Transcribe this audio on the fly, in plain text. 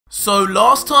So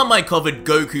last time I covered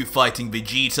Goku fighting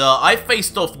Vegeta, I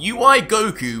faced off UI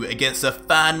Goku against a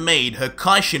fan-made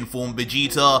Hakaishin form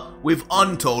Vegeta with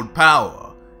untold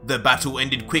power. The battle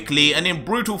ended quickly and in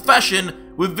brutal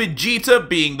fashion, with Vegeta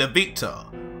being the victor,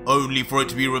 only for it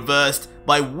to be reversed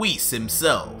by Whis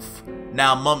himself.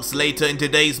 Now months later in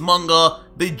today's manga,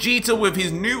 Vegeta with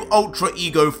his new Ultra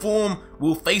Ego form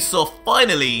will face off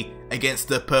finally against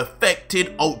the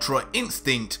perfected Ultra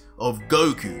Instinct of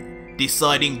Goku,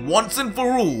 deciding once and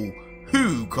for all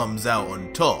who comes out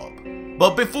on top.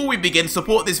 But before we begin,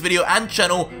 support this video and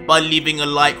channel by leaving a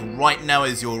like right now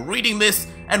as you're reading this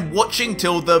and watching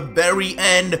till the very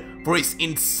end for its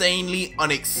insanely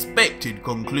unexpected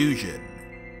conclusion.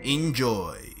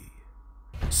 Enjoy.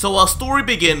 So our story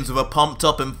begins with a pumped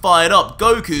up and fired up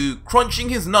Goku crunching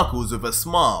his knuckles with a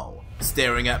smile,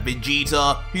 staring at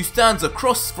Vegeta who stands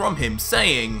across from him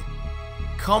saying,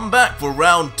 "Come back for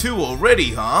round 2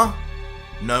 already, huh?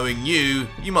 Knowing you,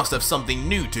 you must have something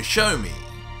new to show me.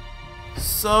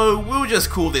 So we'll just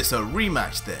call this a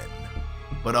rematch then.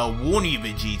 But I'll warn you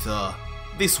Vegeta,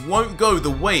 this won't go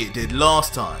the way it did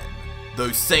last time.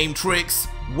 Those same tricks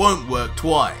won't work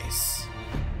twice."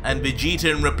 And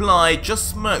Vegeta in reply just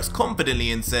smirks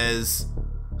confidently and says,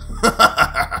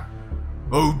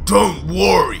 "Oh, don't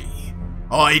worry.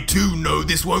 I too know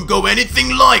this won't go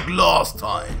anything like last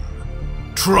time.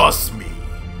 Trust me,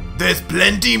 there's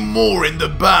plenty more in the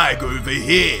bag over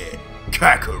here,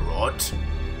 Kakarot.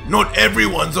 Not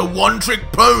everyone's a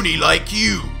one-trick pony like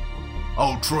you.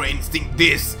 Ultra Instinct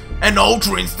this and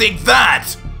Ultra Instinct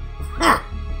that.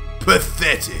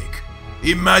 Pathetic.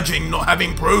 Imagine not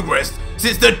having progressed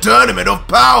since the Tournament of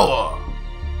Power."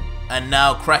 And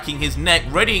now cracking his neck,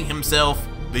 readying himself,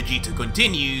 Vegeta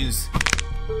continues,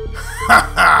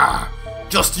 "Haha!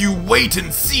 Just you wait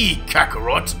and see,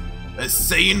 Kakarot. A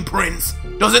Saiyan Prince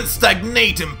doesn't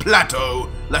stagnate and plateau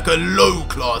like a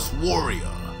low-class warrior.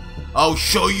 I'll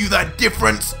show you that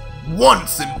difference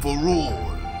once and for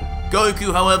all."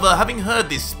 Goku, however, having heard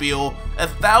this spiel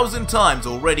 1,000 times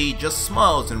already, just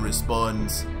smiles and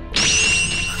responds,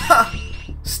 "Ha!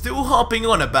 Still harping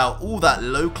on about all that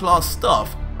low-class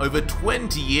stuff over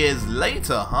 20 years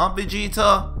later, huh,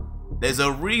 Vegeta? There's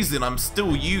a reason I'm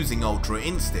still using Ultra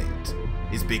Instinct.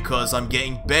 It's because I'm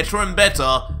getting better and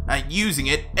better at using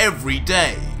it every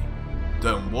day.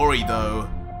 Don't worry though,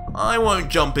 I won't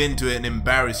jump into it and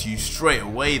embarrass you straight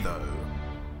away though.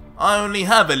 I only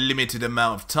have a limited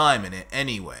amount of time in it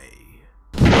anyway.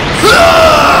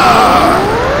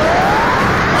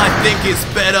 I think it's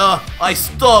better I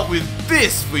start with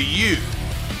this for you."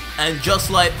 And just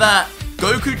like that,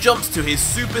 Goku jumps to his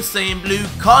Super Saiyan Blue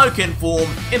Kaioken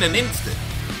form in an instant,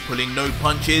 pulling no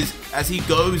punches as he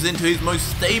goes into his most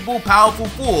stable, powerful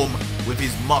form with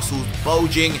his muscles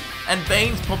bulging and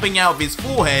veins popping out of his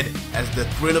forehead as the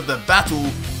thrill of the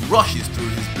battle rushes through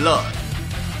his blood.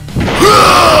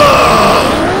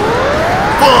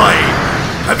 "Fine!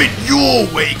 Have it your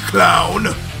way,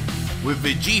 clown!" With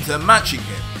Vegeta matching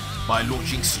him by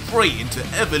launching straight into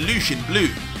Evolution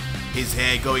Blue, his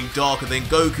hair going darker than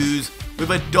Goku's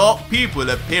with a dark pupil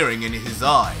appearing in his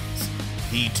eyes.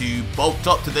 He too bulked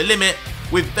up to the limit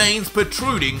with veins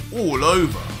protruding all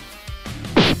over.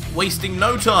 Wasting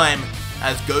no time,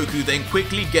 as Goku then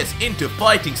quickly gets into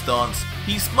fighting stance,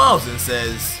 he smiles and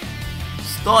says,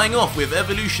 "Starting off with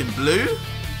Evolution Blue?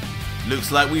 Looks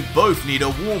like we both need a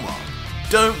warm-up,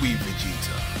 don't we,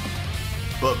 Vegeta?"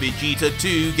 But Vegeta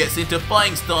too gets into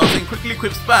fighting stance and quickly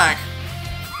quips back,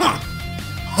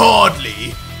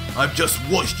 "Hardly. I've just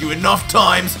watched you enough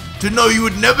times to know you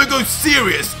would never go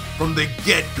serious from the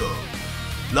get-go.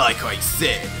 Like I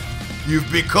said, you've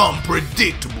become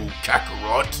predictable,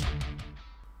 Kakarot."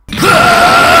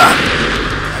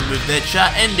 And with their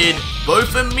chat ended,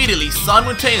 both immediately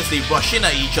simultaneously rush in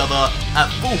at each other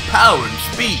at full power and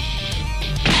speed.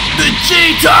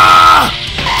 "Vegeta!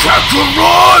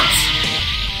 Kakarot!"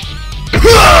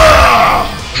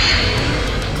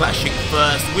 Clashing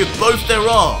first with both their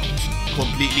arms,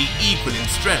 completely equal in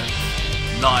strength,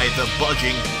 neither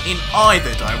budging in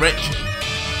either direction.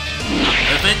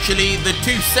 Eventually the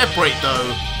two separate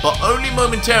though, but only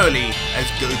momentarily, as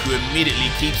Goku immediately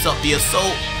keeps up the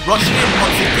assault, rushing in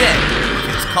once again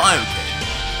with his Kaioken.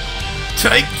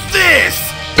 "Take this!"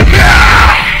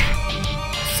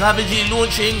 Savagely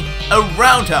launching a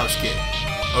roundhouse kick,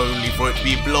 only for it to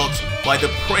be blocked by the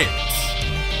Prince.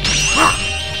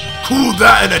 "Call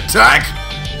that an attack?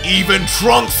 Even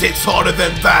Trunks hits harder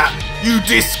than that, you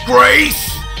disgrace!"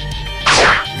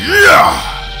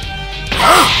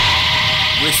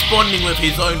 Responding with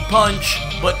his own punch,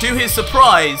 but to his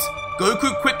surprise,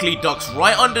 Goku quickly ducks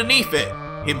right underneath it,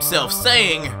 himself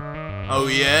saying, "Oh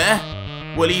yeah?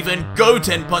 Well, even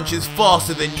Goten punches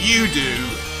faster than you do.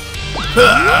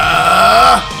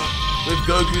 With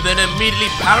Goku then immediately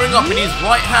powering up in his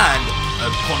right hand, a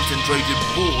concentrated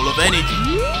ball of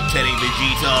energy, telling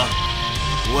Vegeta,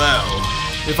 well,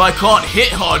 if I can't hit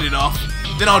hard enough,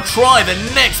 then I'll try the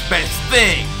next best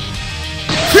thing.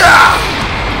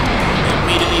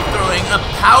 Immediately throwing a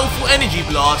powerful energy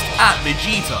blast at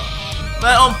Vegeta,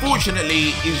 that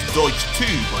unfortunately is dodged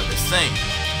too by the same.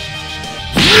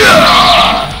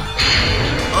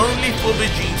 Only for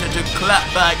Vegeta to clap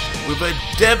back with a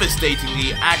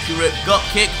devastatingly accurate gut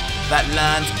kick that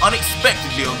lands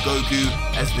unexpectedly on Goku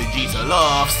as Vegeta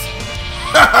laughs.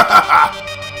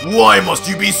 Why must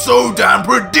you be so damn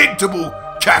predictable,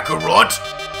 Kakarot?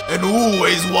 And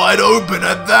always wide open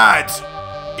at that.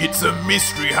 It's a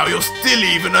mystery how you're still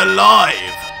even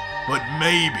alive. But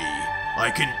maybe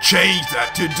I can change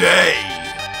that today.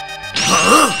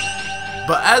 Huh?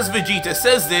 But as Vegeta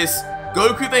says this,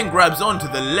 Goku then grabs onto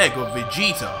the leg of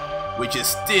Vegeta, which is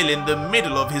still in the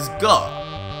middle of his gut.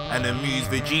 An amused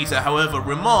Vegeta, however,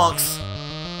 remarks,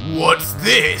 "What's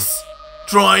this?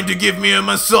 Trying to give me a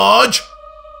massage?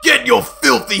 Get your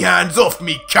filthy hands off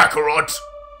me, Kakarot!"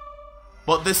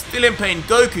 But the still in pain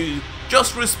Goku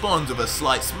just responds with a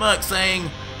slight smirk saying,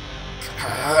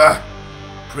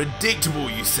 "Predictable,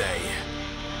 you say?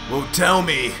 Well, tell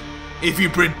me if you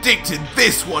predicted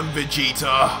this one,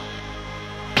 Vegeta."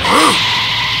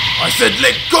 I said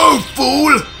let go,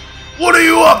 fool! What are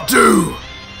you up to?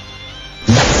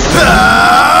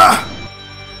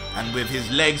 And with his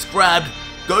legs grabbed,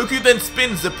 Goku then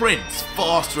spins the prince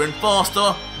faster and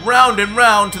faster, round and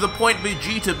round, to the point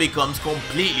Vegeta becomes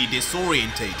completely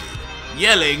disorientated,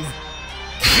 yelling,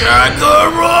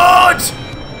 Kakarot!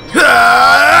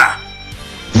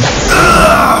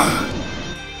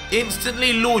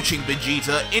 Instantly launching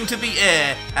Vegeta into the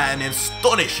air at an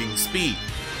astonishing speed,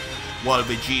 while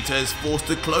Vegeta is forced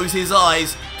to close his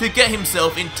eyes to get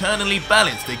himself internally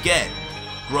balanced again,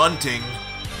 grunting,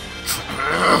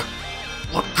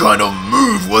 "What kind of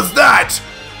move was that?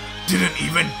 Didn't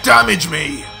even damage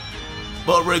me."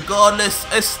 But regardless,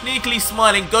 a sneakily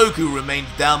smiling Goku remains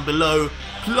down below,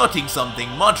 plotting something,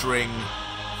 muttering,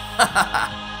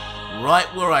 "Right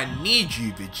where I need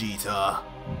you, Vegeta."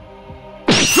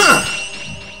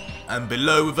 And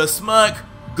below with a smirk,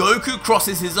 Goku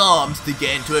crosses his arms to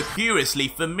get into a curiously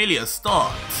familiar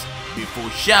stance,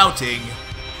 before shouting,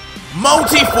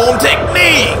 "Multi-form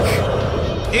technique!"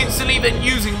 Instantly then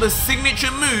using the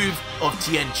signature move of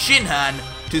Tien Shinhan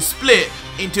to split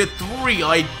into 3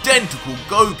 identical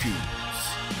Gokus.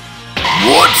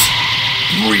 What?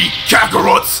 3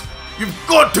 Kakarots? You've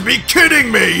got to be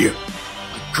kidding me!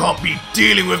 I can't be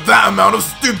dealing with that amount of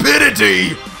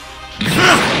stupidity!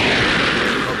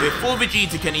 But before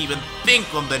Vegeta can even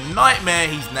think on the nightmare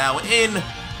he's now in,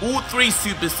 all 3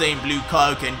 Super Saiyan Blue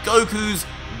Kaioken Gokus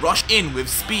rush in with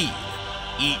speed,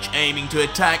 each aiming to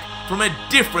attack from a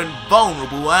different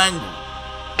vulnerable angle.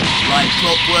 Like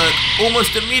clockwork,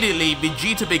 almost immediately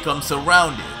Vegeta becomes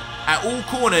surrounded at all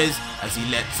corners as he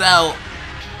lets out,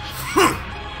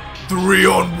 3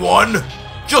 on 1?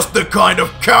 Just the kind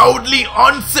of cowardly,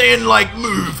 un-Saiyan-like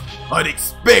move I'd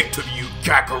expect of you,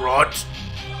 Kakarot.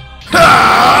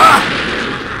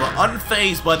 But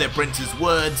unfazed by their prince's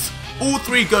words, all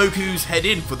 3 Gokus head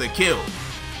in for the kill,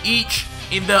 each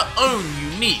in their own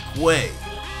unique way.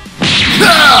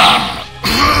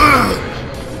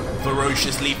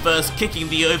 Ferociously first kicking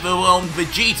the overwhelmed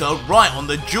Vegeta right on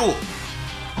the jaw,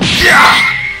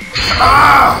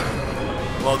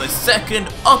 while the second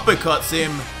uppercuts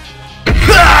him,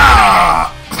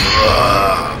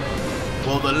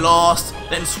 while the last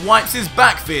then swipes his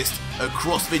back fist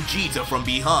across Vegeta from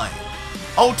behind,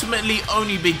 ultimately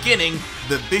only beginning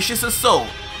the vicious assault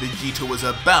Vegeta was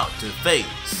about to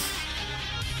face.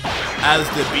 As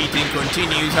the beating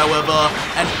continues, however,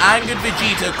 an angered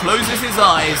Vegeta closes his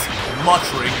eyes,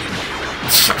 muttering,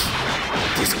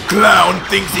 "This clown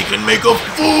thinks he can make a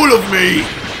fool of me!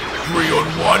 3 on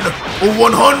 1 or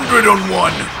 100 on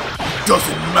 1! It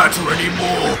doesn't matter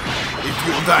anymore! If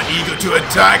you're that eager to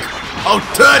attack, I'll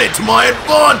turn it to my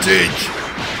advantage!"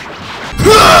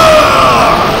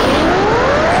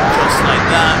 And just like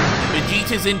that,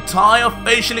 Vegeta's entire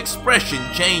facial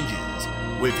expression changes,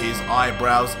 with his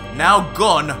eyebrows now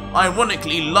gone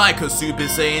ironically like a Super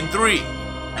Saiyan 3,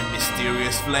 and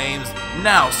mysterious flames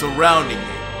now surrounding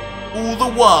him. All the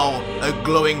while, a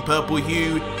glowing purple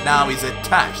hue now is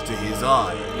attached to his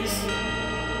eyes.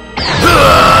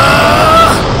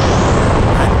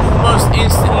 And almost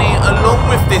instantly, along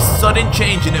with this sudden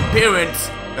change in appearance,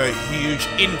 a huge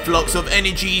influx of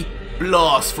energy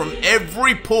blasts from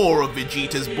every pore of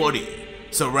Vegeta's body,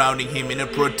 surrounding him in a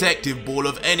protective ball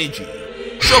of energy,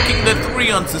 shocking the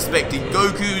 3 unsuspecting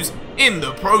Gokus in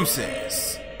the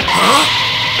process. Huh?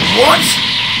 What?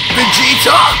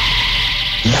 Vegeta?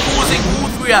 Causing all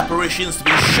 3 apparitions to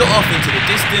be shot off into the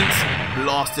distance,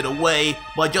 blasted away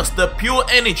by just the pure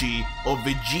energy of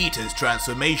Vegeta's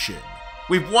transformation,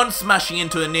 with one smashing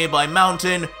into a nearby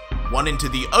mountain, one into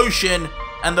the ocean,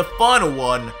 and the final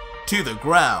one to the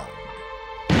ground,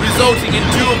 resulting in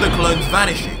 2 of the clones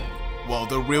vanishing, while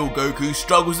the real Goku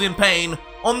struggles in pain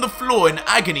on the floor in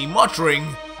agony, muttering,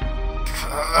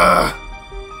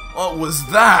 What was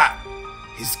that?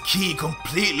 His ki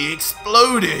completely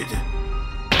exploded.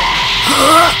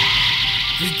 Huh?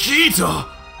 Vegeta?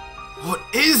 What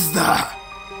is that?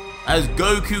 As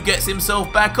Goku gets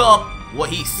himself back up, what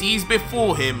he sees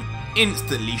before him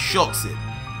instantly shocks him,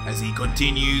 as he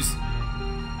continues,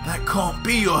 That can't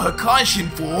be your Hakaishin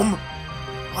form.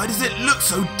 Why does it look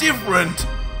so different?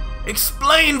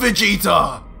 Explain,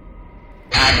 Vegeta!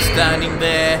 And standing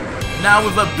there, now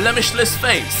with a blemishless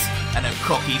face and a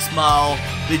cocky smile,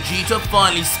 Vegeta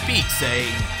finally speaks,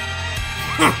 saying,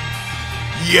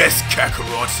 Yes,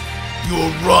 Kakarot,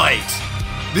 you're right.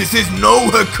 This is no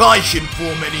Hakaishin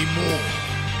form anymore.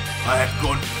 I have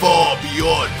gone far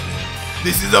beyond.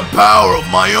 This is a power of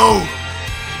my own.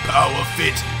 Power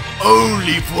fit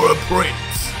only for a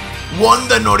prince. One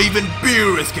that not even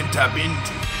Beerus can tap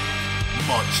into.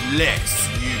 Much less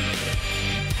you.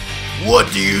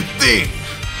 What do you think?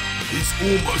 It's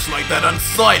almost like that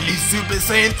unsightly Super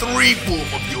Saiyan 3 form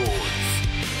of yours.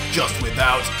 Just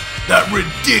without that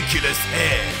ridiculous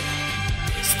hair.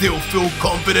 Still feel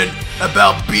confident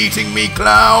about beating me,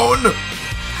 clown?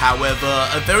 However,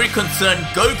 a very concerned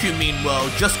Goku meanwhile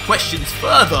just questions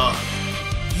further.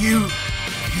 You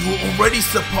already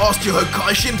surpassed your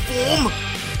Hakaishin form?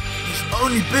 It's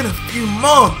only been a few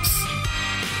months.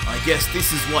 I guess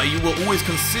this is why you were always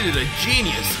considered a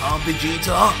genius, huh,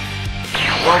 Vegeta?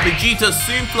 While Vegeta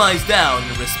soon flies down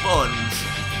and responds,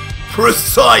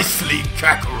 Precisely,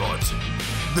 Kakarot.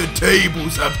 The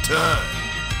tables have turned.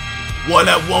 While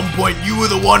at one point you were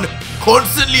the one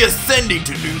constantly ascending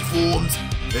to new forms,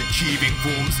 achieving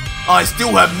forms I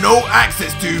still have no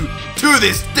access to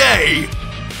this day,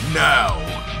 now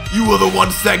you are the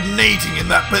one stagnating in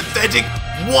that pathetic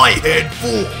white-haired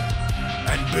form.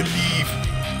 And believe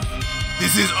me,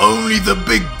 this is only the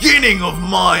beginning of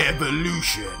my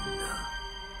evolution.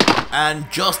 And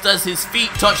just as his feet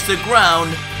touch the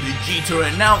ground, Vegeta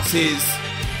announces,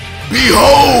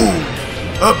 Behold!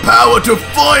 A power to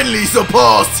finally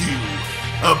surpass you!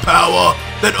 A power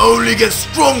that only gets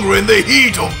stronger in the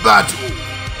heat of battle!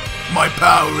 My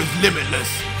power is limitless.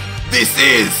 This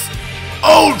is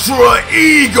Ultra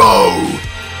Ego!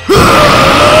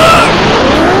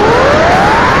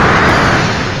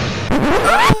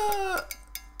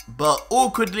 But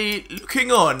awkwardly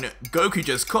looking on, Goku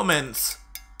just comments,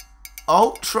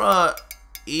 Ultra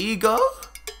Ego?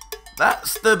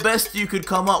 That's the best you could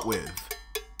come up with.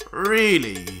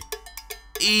 Really?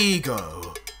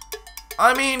 Ego.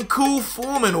 I mean, cool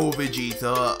form and all,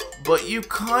 Vegeta, but you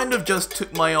kind of just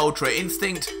took my Ultra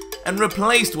Instinct and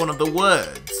replaced one of the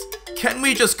words. Can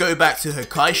we just go back to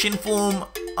Hakaishin form?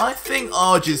 I think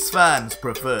Arj's fans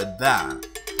preferred that.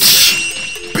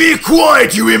 Be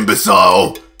quiet, you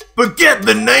imbecile! Forget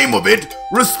the name of it,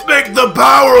 respect the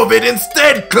power of it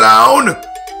instead, clown!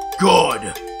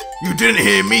 God, you didn't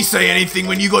hear me say anything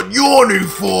when you got your new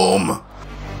form!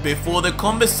 Before the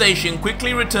conversation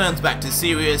quickly returns back to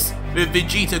serious, with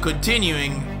Vegeta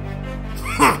continuing,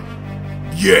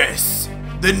 Yes,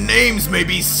 the names may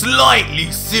be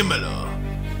slightly similar,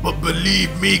 but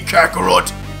believe me,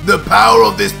 Kakarot, the power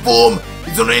of this form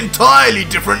is on an entirely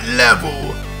different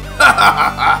level!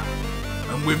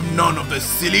 And with none of the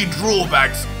silly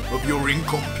drawbacks of your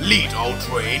incomplete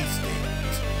Ultra Instinct.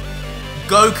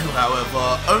 Goku,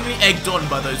 however, only egged on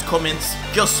by those comments,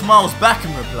 just smiles back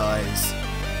and replies,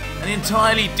 An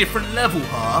entirely different level,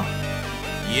 huh?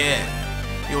 Yeah,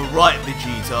 you're right,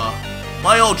 Vegeta.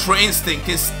 My Ultra Instinct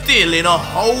is still in a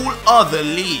whole other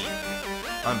league.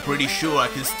 I'm pretty sure I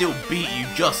can still beat you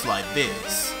just like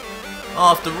this.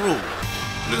 After all,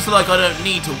 looks like I don't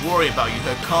need to worry about you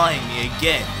Hakaiing me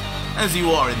again, as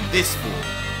you are in this form.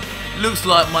 Looks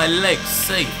like my leg's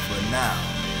safe for now.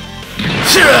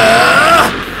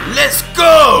 Let's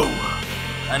go!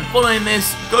 And following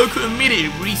this, Goku immediately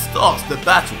restarts the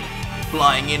battle,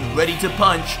 flying in ready to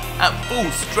punch at full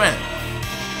strength.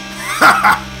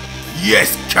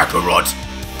 Yes, Kakarot,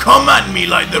 come at me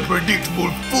like the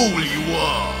predictable fool you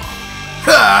are.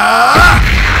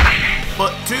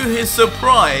 But to his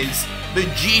surprise,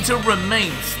 Vegeta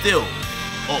remains still,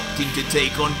 opting to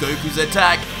take on Goku's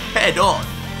attack head on.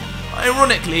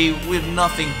 ironically with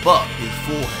nothing but his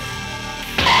forehead.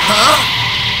 Huh?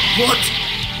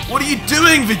 What are you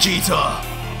doing, Vegeta?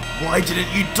 Why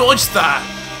didn't you dodge that?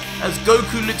 As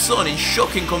Goku looks on in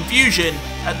shocking confusion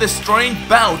at the strange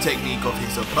battle technique of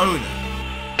his opponent.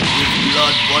 With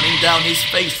blood running down his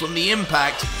face from the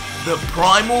impact, the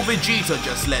primal Vegeta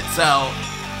just lets out.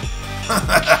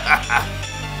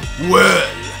 Well,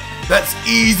 that's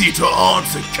easy to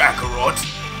answer, Kakarot.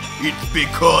 It's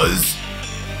because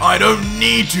I don't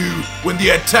need to when the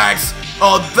attacks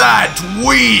are that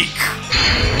weak.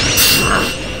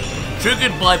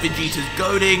 Triggered by Vegeta's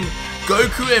goading,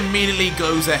 Goku immediately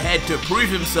goes ahead to prove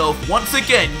himself once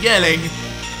again, yelling,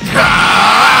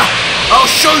 I'll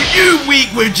show you weak,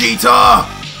 Vegeta!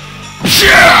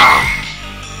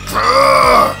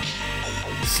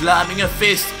 Slamming a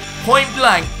fist point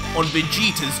blank on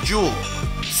Vegeta's jaw,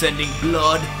 sending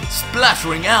blood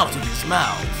splattering out of his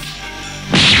mouth.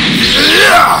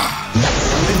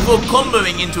 Before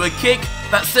comboing into a kick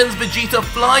that sends Vegeta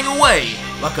flying away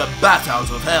like a bat out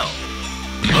of hell.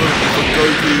 Only for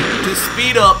Goku to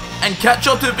speed up and catch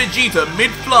up to Vegeta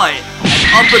mid-flight and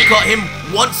uppercut him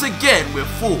once again with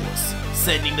force,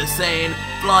 sending the Saiyan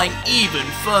flying even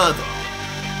further.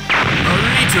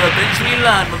 Only to eventually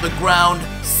land on the ground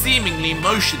seemingly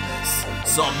motionless,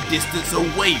 some distance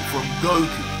away from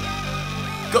Goku.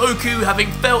 Goku,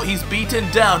 having felt he's beaten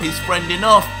down his friend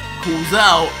enough, calls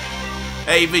out,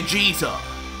 "Hey Vegeta,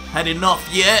 had enough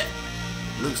yet?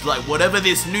 Looks like whatever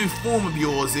this new form of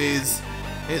yours is,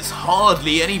 it's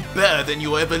hardly any better than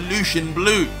your evolution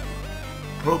blue.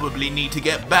 Probably need to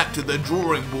get back to the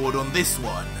drawing board on this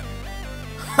one."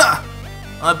 Ha!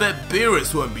 I bet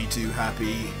Beerus won't be too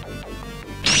happy.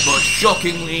 But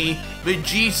shockingly,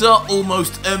 Vegeta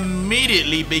almost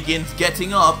immediately begins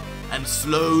getting up and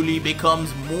slowly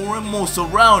becomes more and more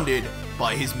surrounded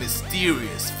by his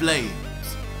mysterious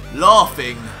flames,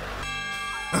 laughing.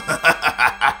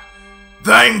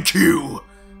 Thank you!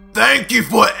 Thank you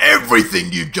for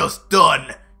everything you've just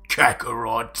done,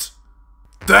 Kakarot!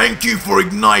 Thank you for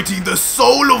igniting the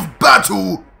soul of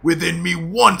battle within me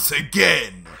once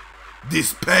again!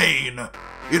 This pain,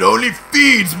 it only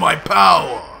feeds my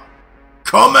power!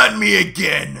 Come at me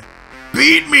again!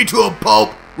 Beat me to a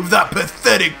pulp with that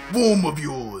pathetic form of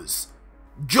yours!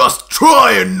 Just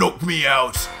try and knock me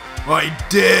out! I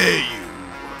dare you!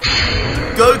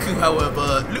 Goku,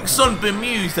 however, looks on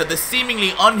bemused at the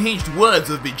seemingly unhinged words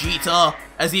of Vegeta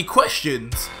as he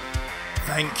questions,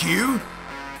 Thank you?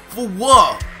 "For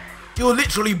what? You're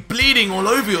literally bleeding all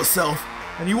over yourself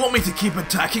and you want me to keep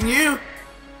attacking you?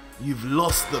 You've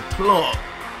lost the plot.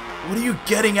 What are you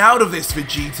getting out of this,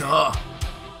 Vegeta?"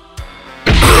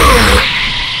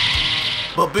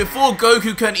 But before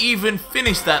Goku can even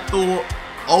finish that thought,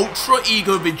 Ultra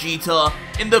Ego Vegeta,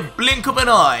 in the blink of an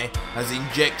eye, has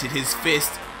injected his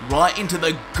fist right into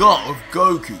the gut of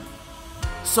Goku.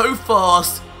 So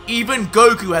fast, even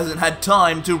Goku hasn't had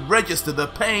time to register the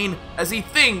pain as he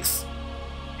thinks,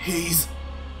 He's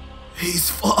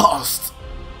fast.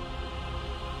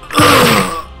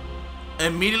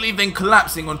 Immediately then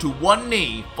collapsing onto one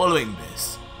knee following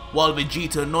this, while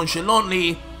Vegeta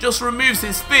nonchalantly just removes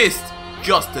his fist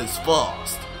just as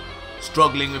fast.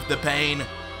 Struggling with the pain,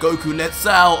 Goku lets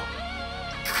out,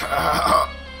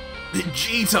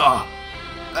 Vegeta!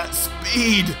 That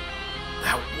speed!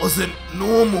 That wasn't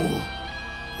normal!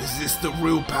 Is this the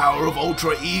real power of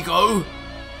Ultra Ego?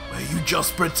 Are you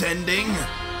just pretending?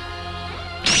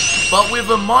 But with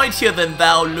a mightier than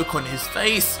thou look on his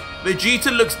face,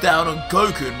 Vegeta looks down on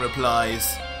Goku and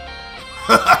replies,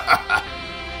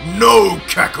 No,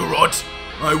 Kakarot!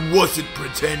 I wasn't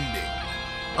pretending.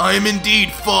 I am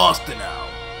indeed faster now,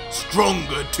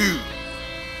 stronger too.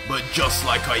 But just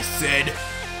like I said,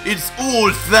 it's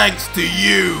all thanks to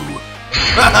you!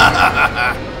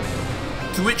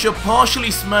 To which a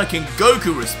partially smirking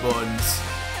Goku responds,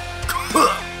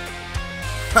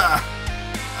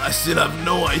 I still have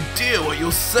no idea what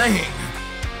you're saying,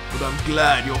 but I'm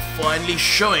glad you're finally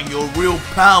showing your real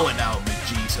power now,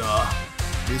 Vegeta.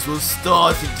 This was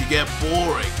starting to get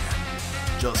boring.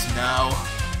 Just now,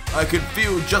 I could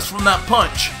feel just from that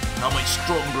punch how much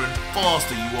stronger and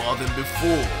faster you are than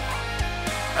before.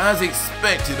 As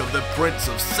expected of the Prince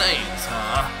of Saiyans,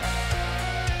 huh?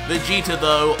 Vegeta,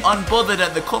 though, unbothered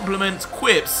at the compliments,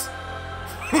 quips,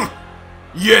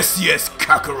 Yes,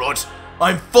 Kakarot,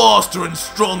 I'm faster and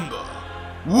stronger.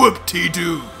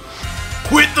 Whoop-de-doo.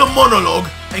 Quit the monologue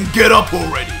and get up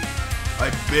already. I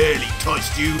barely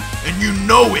touched you and you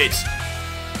know it.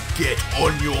 Get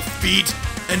on your feet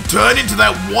and turn into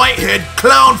that white-haired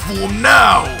clown form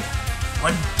now.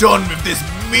 I'm done with this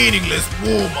meaningless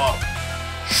warm-up.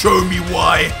 Show me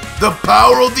why The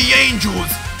power of the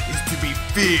angels is to be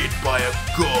feared by a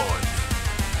god.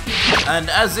 And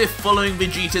as if following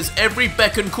Vegeta's every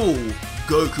beck and call,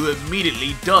 Goku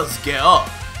immediately does get up,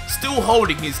 still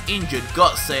holding his injured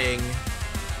gut, saying,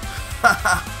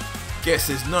 "Haha, guess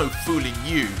there's no fooling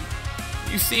you.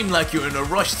 You seem like you're in a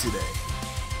rush today.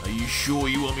 Are you sure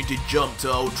you want me to jump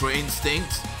to Ultra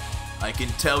Instinct? I can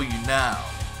tell you now.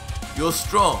 You're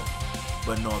strong,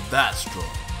 but not that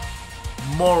strong.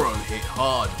 Moro hit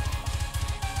harder.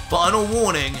 Final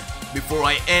warning before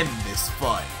I end this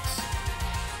fight."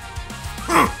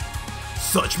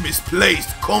 Such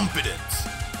misplaced confidence.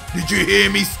 Did you hear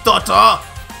me stutter?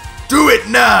 Do it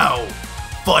now!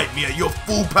 Fight me at your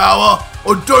full power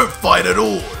or don't fight at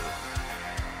all.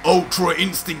 Ultra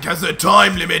Instinct has a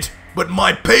time limit, but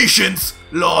my patience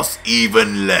lasts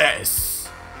even less.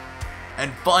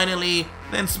 And finally,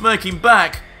 then smirking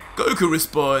back, Goku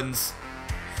responds,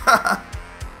 "Haha,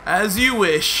 as you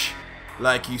wish.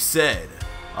 Like you said,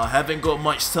 I haven't got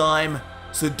much time,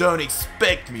 so don't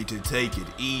expect me to take it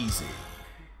easy."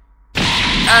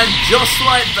 And just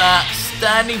like that,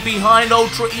 standing behind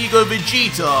Ultra Ego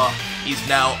Vegeta is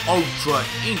now Ultra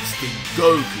Instinct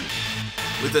Goku,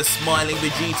 with a smiling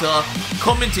Vegeta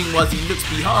commenting as he looks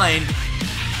behind,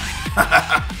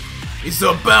 "It's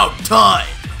about time."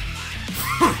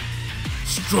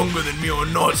 Stronger than me or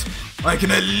not, I can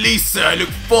at least say I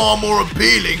look far more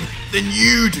appealing than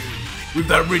you do, with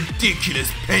that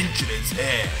ridiculous pensioner's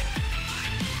hair.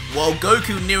 While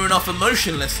Goku, near enough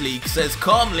emotionlessly, says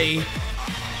calmly,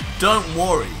 "Don't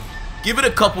worry, give it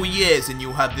a couple years and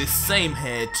you'll have this same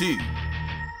hair too.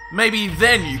 Maybe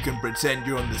then you can pretend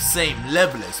you're on the same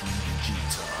level as me,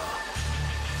 Vegeta."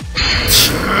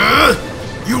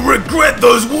 You regret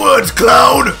those words,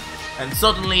 clown! And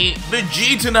suddenly,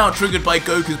 Vegeta, now triggered by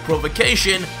Goku's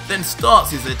provocation, then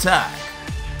starts his attack,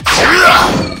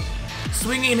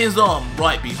 swinging his arm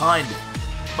right behind him.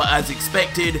 But as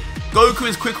expected, Goku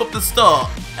is quick off the start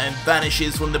and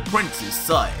vanishes from the prince's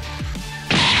sight.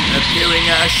 Appearing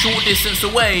at a short distance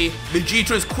away,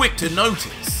 Vegeta is quick to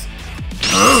notice.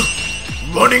 Huh?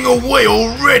 Running away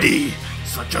already?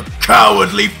 Such a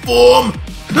cowardly form!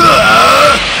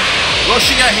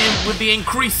 Rushing at him with the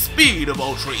increased speed of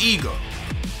Ultra Ego.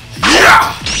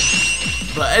 Yeah!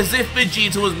 But as if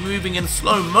Vegeta was moving in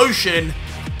slow motion,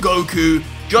 Goku,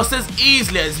 just as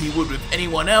easily as he would with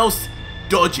anyone else,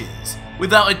 dodges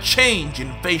without a change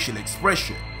in facial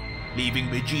expression, leaving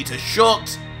Vegeta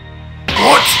shocked.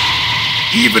 What?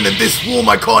 Even in this form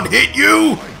I can't hit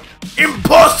you?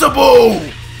 Impossible!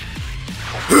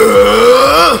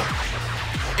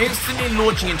 Instantly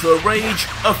launching into a rage,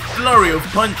 a flurry of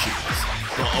punches.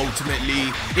 But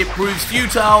ultimately, it proves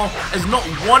futile as not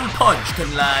one punch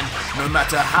can land no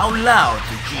matter how loud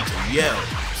Vegeta yells.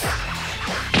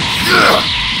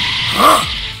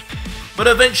 But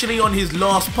eventually on his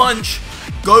last punch,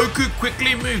 Goku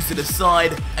quickly moves to the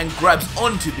side and grabs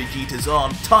onto Vegeta's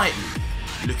arm tightly,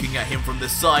 looking at him from the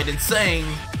side and saying,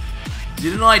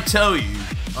 "Didn't I tell you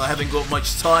I haven't got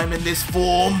much time in this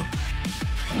form?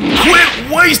 Quit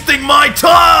wasting my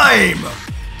time!"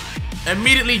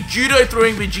 Immediately judo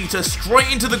throwing Vegeta straight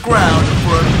into the ground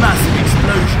for a massive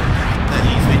explosion that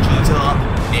leaves Vegeta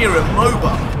near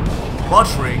immobile,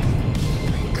 muttering,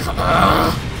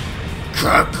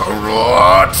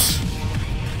 Kakarot!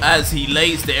 As he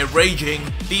lays there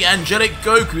raging, the angelic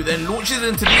Goku then launches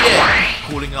into the air,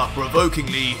 calling out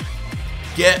provokingly,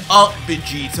 "Get up,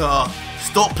 Vegeta!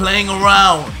 Stop playing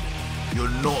around!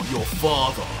 You're not your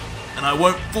father, and I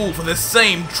won't fall for the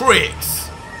same tricks!"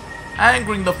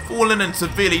 Angering the fallen and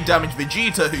severely damaged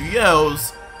Vegeta, who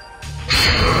yells,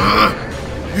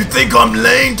 You think I'm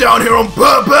laying down here on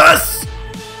purpose?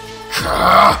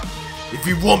 If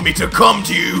you want me to come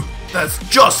to you, that's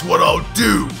just what I'll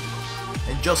do.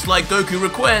 And just like Goku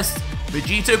requests,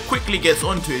 Vegeta quickly gets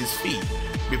onto his feet,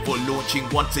 before launching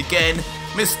once again,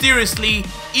 mysteriously,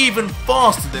 even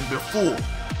faster than before.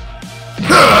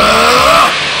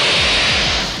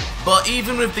 But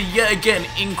even with the yet again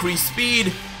increased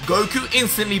speed, Goku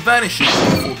instantly vanishes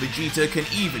before Vegeta can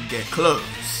even get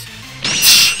close.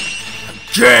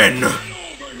 Again!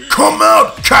 Come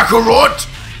out, Kakarot!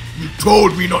 You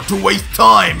told me not to waste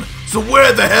time, so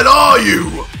where the hell are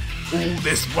you? All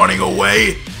this running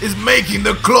away is making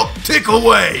the clock tick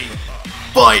away.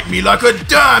 Fight me like a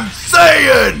damn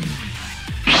Saiyan!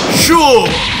 Sure!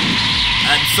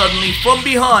 And suddenly from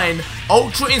behind,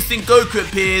 Ultra Instinct Goku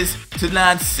appears to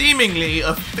land seemingly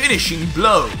a finishing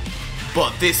blow.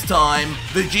 But this time,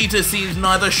 Vegeta seems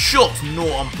neither shocked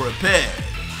nor unprepared.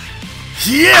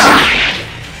 Yeah!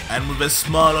 And with a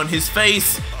smile on his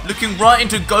face, looking right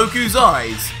into Goku's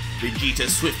eyes, Vegeta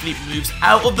swiftly moves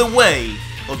out of the way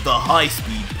of the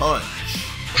high-speed punch.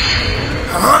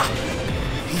 Huh?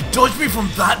 He dodged me from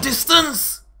that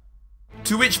distance?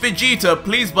 To which Vegeta,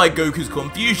 pleased by Goku's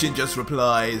confusion, just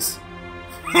replies,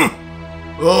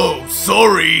 Oh,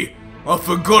 sorry. I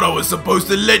forgot I was supposed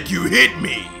to let you hit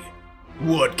me.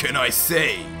 What can I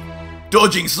say?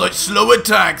 Dodging such slow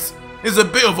attacks is a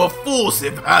bit of a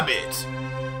forcive habit.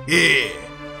 Here,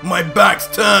 my back's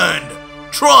turned.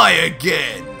 Try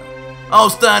again.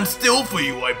 I'll stand still for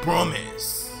you, I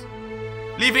promise.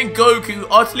 Leaving Goku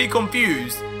utterly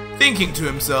confused, thinking to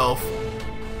himself,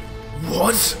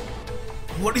 What?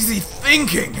 What is he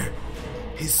thinking?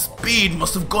 His speed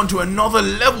must have gone to another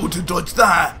level to dodge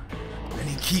that. And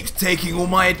he keeps taking all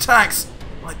my attacks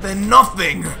like they're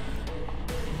nothing.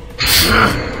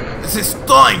 This is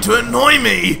starting to annoy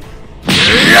me.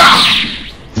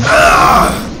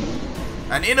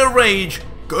 And in a rage,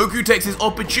 Goku takes his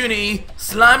opportunity,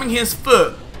 slamming his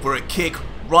foot for a kick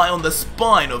right on the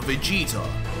spine of Vegeta,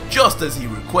 just as he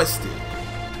requested.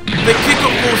 The kick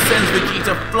of course sends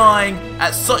Vegeta flying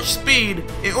at such speed,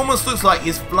 it almost looks like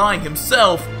he's flying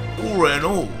himself, aura and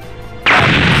all,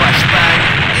 and crash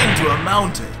bang into a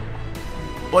mountain.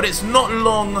 But it's not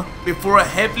long before a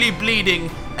heavily bleeding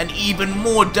and even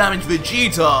more damaged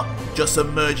Vegeta just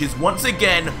emerges once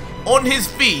again on his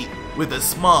feet with a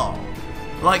smile,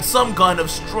 like some kind of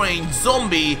strange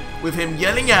zombie, with him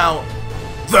yelling out,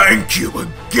 Thank you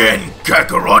again,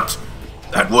 Kakarot!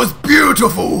 That was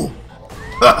beautiful!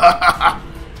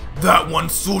 That one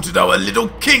sorted out a little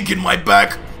kink in my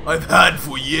back I've had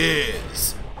for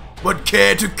years. But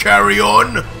care to carry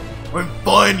on? I'm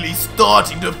finally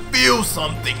starting to feel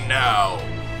something now.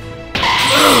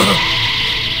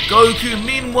 Goku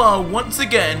meanwhile once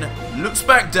again looks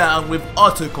back down with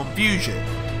utter confusion,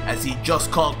 as he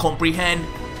just can't comprehend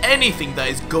anything that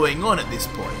is going on at this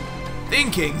point,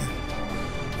 thinking,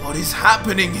 what is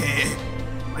happening here?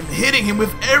 I'm hitting him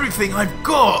with everything I've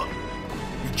got.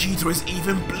 Vegeta is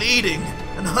even bleeding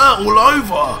and hurt all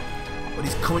over, but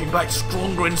he's coming back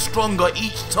stronger and stronger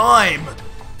each time.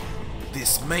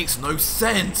 This makes no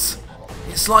sense.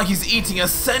 It's like he's eating a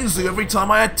senzu every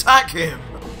time I attack him.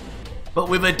 But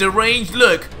with a deranged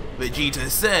look, Vegeta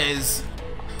says,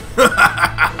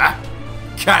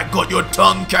 Cat got your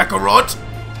tongue, Kakarot?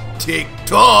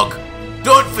 Tick-tock!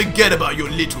 Don't forget about your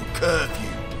little curfew.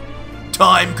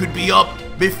 Time could be up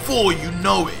before you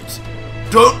know it.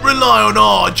 Don't rely on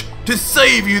Arj to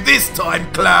save you this time,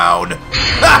 clown!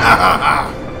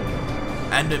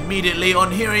 And immediately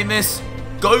on hearing this,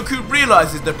 Goku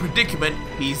realizes the predicament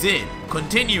he's in,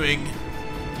 continuing,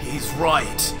 he's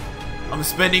right. I'm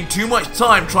spending too much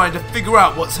time trying to figure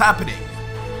out what's happening.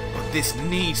 But this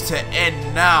needs to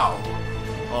end now.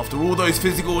 After all those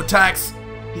physical attacks,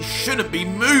 he shouldn't be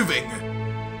moving.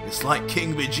 It's like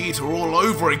King Vegeta all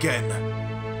over again.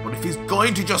 But if he's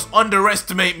going to just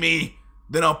underestimate me,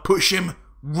 then I'll push him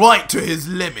right to his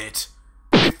limit.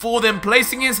 Before then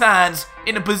placing his hands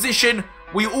in a position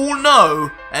we all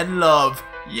know and love,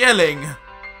 yelling,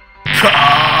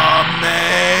 Kame!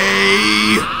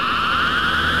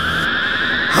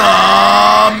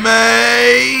 Kame!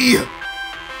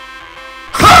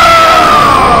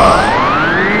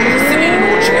 Instantly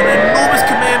launching an enormous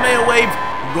Kamehameha wave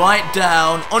right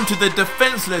down onto the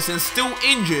defenseless and still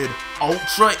injured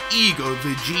Ultra Ego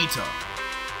Vegeta.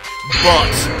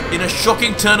 But in a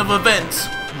shocking turn of events,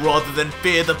 rather than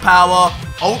fear the power,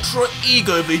 Ultra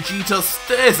Ego Vegeta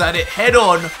stares at it head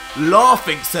on,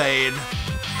 laughing, saying,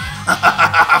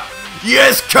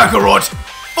 Yes, Kakarot!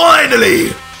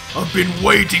 Finally! I've been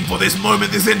waiting for this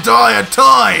moment this entire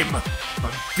time!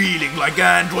 I'm feeling like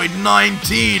Android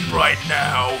 19 right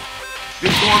now!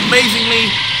 Before amazingly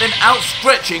then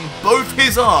outstretching both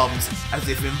his arms as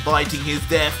if inviting his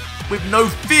death, with no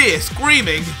fear,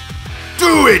 screaming,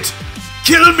 Do it!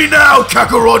 Kill me now,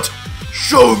 Kakarot!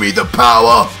 Show me the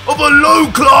power of a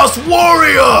low-class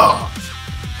warrior!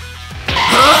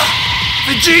 Huh?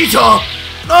 Vegeta!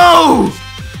 No!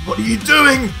 What are you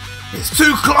doing? It's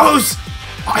too close!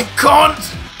 I can't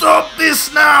stop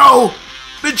this now!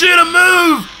 Vegeta,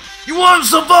 move! You won't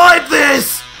survive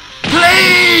this!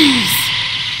 Please!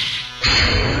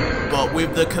 But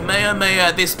with the Kamehameha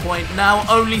at this point now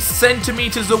only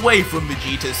centimeters away from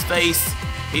Vegeta's face,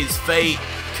 his fate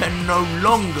can no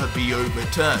longer be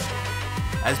overturned,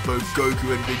 as both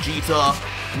Goku and Vegeta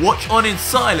watch on in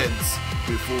silence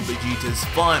before Vegeta's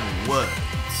final words.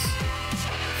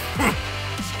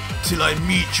 Till I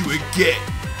meet you again,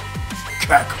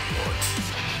 Kakarot.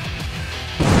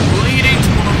 Leading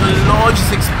to one of the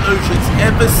largest explosions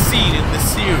ever seen in the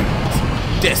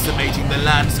series, decimating the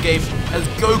landscape as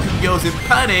Goku yells in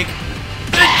panic,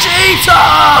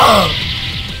 Vegeta!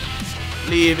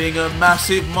 leaving a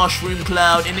massive mushroom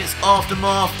cloud in its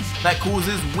aftermath that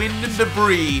causes wind and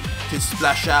debris to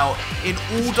splash out in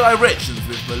all directions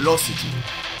with velocity.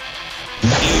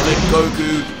 Even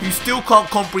Goku, who still can't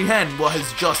comprehend what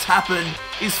has just happened,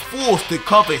 is forced to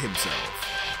cover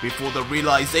himself before the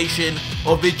realization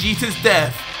of Vegeta's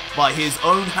death by his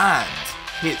own hands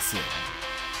hits him.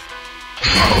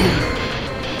 Oh,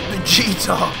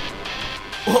 Vegeta!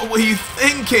 What were you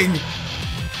thinking?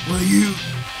 Were you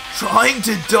trying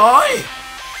to die?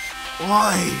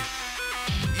 Why?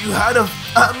 You had a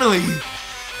family,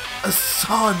 a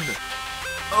son,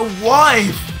 a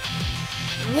wife.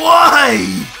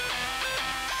 Why?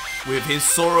 With his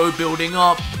sorrow building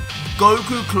up,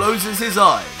 Goku closes his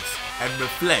eyes and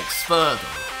reflects further.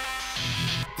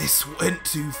 This went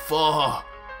too far.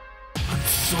 I'm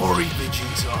sorry,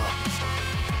 Vegeta.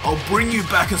 I'll bring you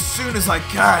back as soon as I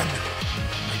can.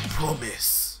 I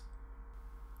promise.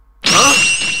 Huh?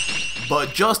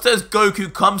 But just as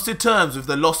Goku comes to terms with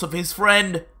the loss of his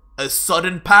friend, a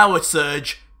sudden power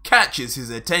surge catches his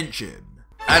attention.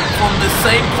 And from the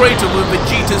same crater where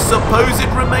Vegeta's supposed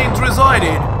remains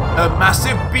resided, a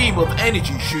massive beam of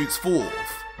energy shoots forth.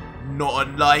 Not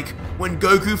unlike when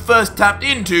Goku first tapped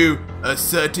into a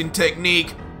certain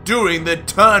technique during the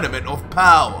Tournament of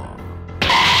Power.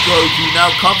 Goku, now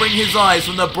covering his eyes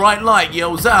from the bright light,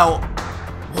 yells out,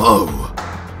 "Whoa!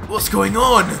 What's going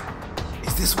on?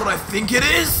 Is this what I think it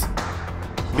is?"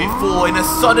 Before, in a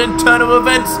sudden turn of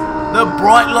events, the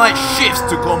bright light shifts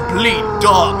to complete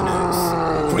darkness,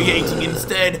 creating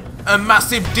instead a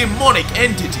massive demonic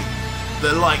entity,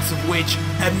 the likes of which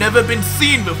have never been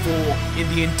seen before in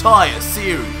the entire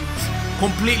series,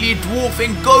 completely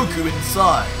dwarfing Goku in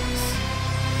size.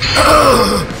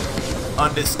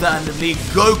 Understandably,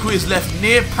 Goku is left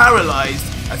near paralyzed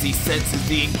as he senses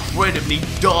the incredibly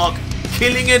dark,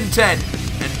 killing intent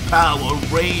and power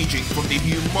raging from the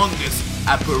humongous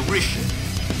apparition,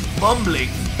 mumbling,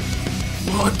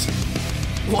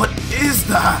 What is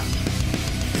that?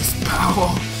 This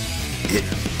power, it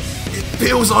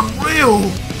feels unreal."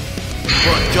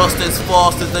 But just as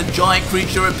fast as the giant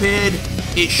creature appeared,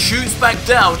 it shoots back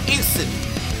down instantly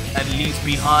and leaves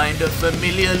behind a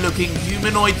familiar-looking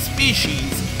humanoid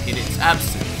species in its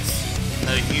absence.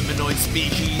 A humanoid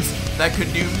species that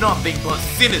could do nothing but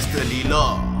sinisterly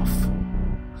laugh.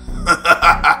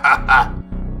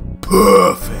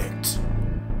 Perfect.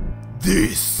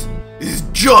 This is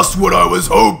just what I was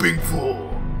hoping for.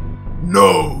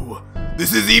 No,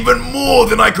 this is even more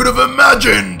than I could have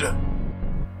imagined.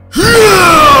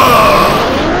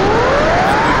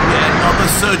 Another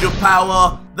surge of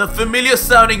power, the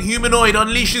familiar-sounding humanoid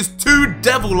unleashes two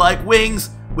devil-like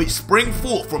wings which spring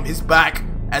forth from his back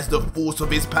as the force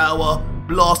of his power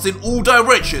blasts in all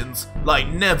directions like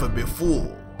never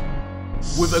before.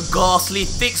 With a ghastly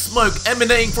thick smoke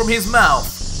emanating from his mouth,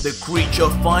 the creature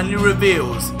finally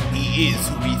reveals he is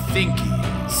who we think he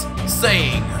is,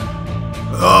 saying,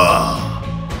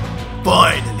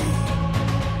 Finally,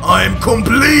 I am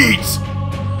complete!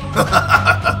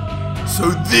 So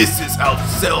this is how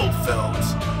Cell felt.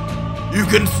 You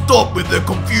can stop with the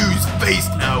confused face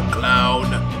now,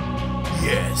 clown.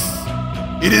 Yes,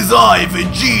 it is I,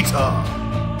 Vegeta,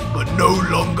 but no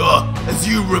longer as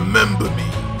you remember me.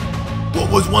 What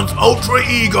was once Ultra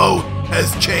Ego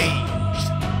has changed.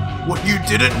 What you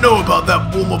didn't know about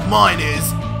that form of mine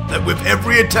is that with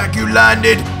every attack you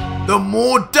landed, the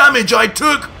more damage I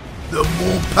took, the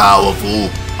more powerful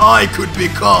I could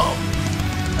become.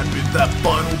 And with that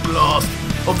final blast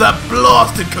of that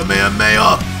blasted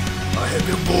Kamehameha, I have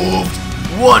evolved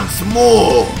once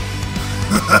more.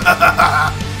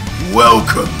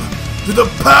 Welcome to the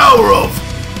power of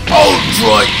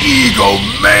Ultra Ego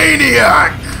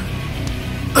Maniac!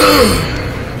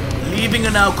 Leaving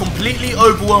a now completely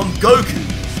overwhelmed Goku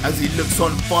as he looks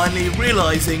on, finally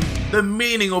realizing the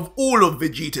meaning of all of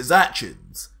Vegeta's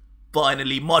actions,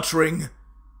 finally muttering,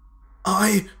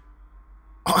 I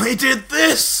did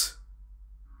this!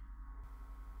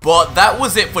 But that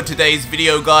was it for today's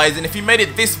video, guys, and if you made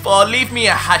it this far, leave me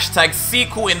a hashtag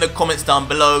sequel in the comments down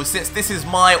below, since this is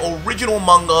my original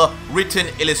manga, written,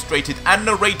 illustrated and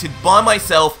narrated by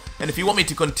myself. And if you want me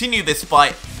to continue this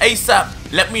fight ASAP,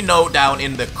 let me know down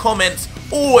in the comments.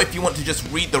 Or if you want to just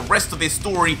read the rest of this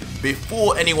story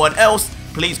before anyone else,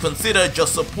 please consider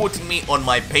just supporting me on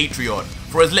my Patreon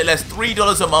for as little as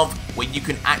 $3 a month, where you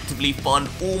can actively fund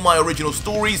all my original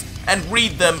stories and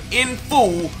read them in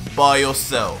full by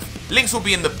yourself. Links will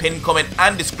be in the pinned comment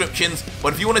and descriptions,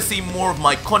 but if you want to see more of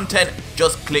my content,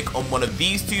 just click on one of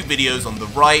these two videos on the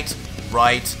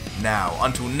right now.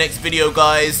 Until next video,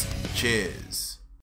 guys, cheers.